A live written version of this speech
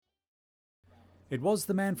It was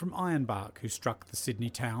the man from Ironbark who struck the Sydney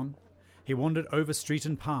town. He wandered over street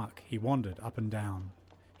and park, he wandered up and down.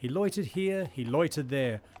 He loitered here, he loitered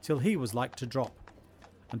there, till he was like to drop,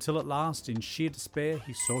 until at last, in sheer despair,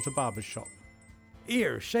 he sought a barber's shop.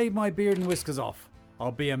 "'Ere, shave my beard and whiskers off,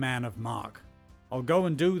 I'll be a man of mark. I'll go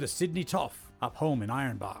and do the Sydney toff, up home in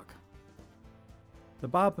Ironbark." The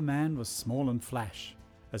barber man was small and flash,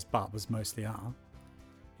 as barbers mostly are.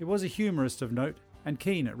 He was a humorist of note, and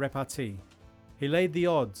keen at repartee. He laid the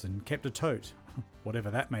odds and kept a tote, whatever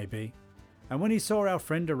that may be. And when he saw our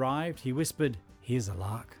friend arrived, he whispered, "Here's a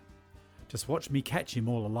lark. Just watch me catch him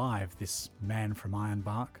all alive, this man from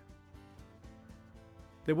Ironbark."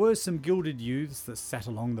 There were some gilded youths that sat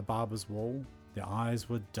along the barber's wall. Their eyes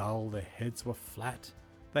were dull, their heads were flat.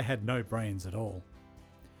 They had no brains at all.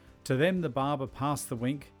 To them the barber passed the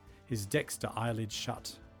wink, his dexter eyelids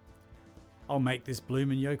shut. "I'll make this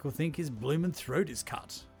bloomin' yokel think his bloomin' throat is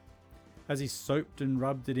cut." As he soaped and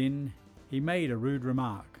rubbed it in, he made a rude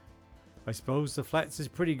remark. "I suppose the flats is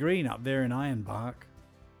pretty green up there in Ironbark."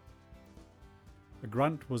 A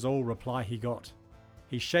grunt was all reply he got.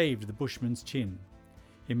 He shaved the bushman's chin.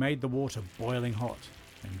 He made the water boiling hot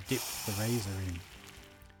and dipped the razor in.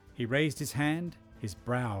 He raised his hand, his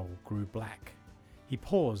brow grew black. He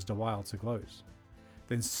paused a while to gloat,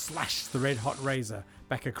 then slashed the red-hot razor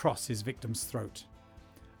back across his victim's throat.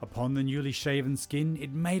 Upon the newly shaven skin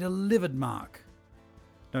it made a livid mark.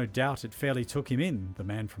 No doubt it fairly took him in, the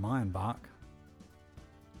man from Ironbark.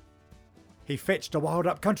 He fetched a wild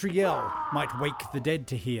up-country yell, might wake the dead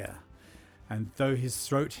to hear, and though his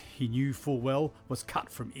throat he knew full well was cut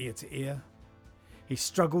from ear to ear, he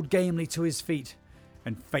struggled gamely to his feet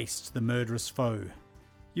and faced the murderous foe.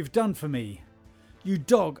 "You've done for me. You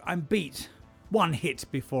dog, I'm beat. One hit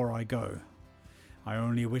before I go. I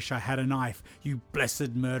only wish I had a knife, you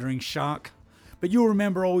blessed murdering shark. But you'll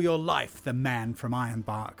remember all your life the man from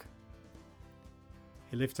Ironbark."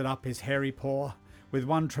 He lifted up his hairy paw. With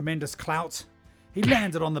one tremendous clout, he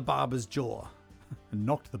landed on the barber's jaw and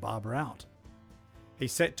knocked the barber out. He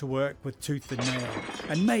set to work with tooth and nail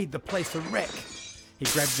and made the place a wreck. He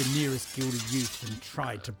grabbed the nearest gilded youth and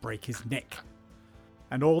tried to break his neck.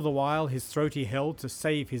 And all the while his throat he held to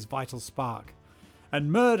save his vital spark. "And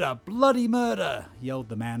murder, bloody murder!" yelled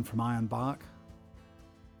the man from Ironbark.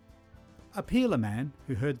 A peeler man,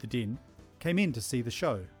 who heard the din, came in to see the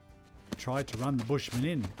show. He tried to run the bushman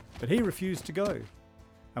in, but he refused to go.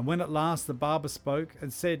 And when at last the barber spoke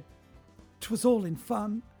and said, "'Twas all in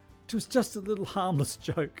fun, 'twas just a little harmless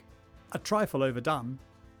joke, a trifle overdone."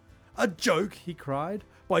 "A joke?" he cried.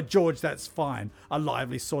 "By George, that's fine, a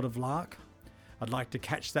lively sort of lark. I'd like to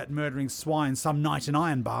catch that murdering swine some night in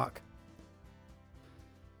Ironbark."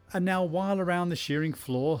 And now while around the shearing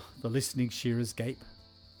floor the listening shearers gape,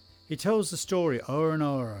 he tells the story o'er and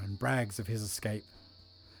o'er and brags of his escape.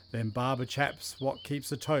 "Them barber chaps, what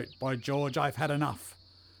keeps a tote, by George, I've had enough.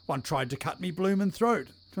 One tried to cut me bloomin' throat.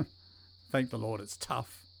 Thank the Lord it's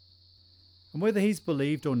tough." And whether he's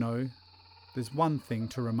believed or no, there's one thing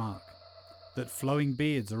to remark, that flowing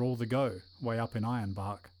beards are all the go way up in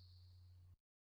Ironbark.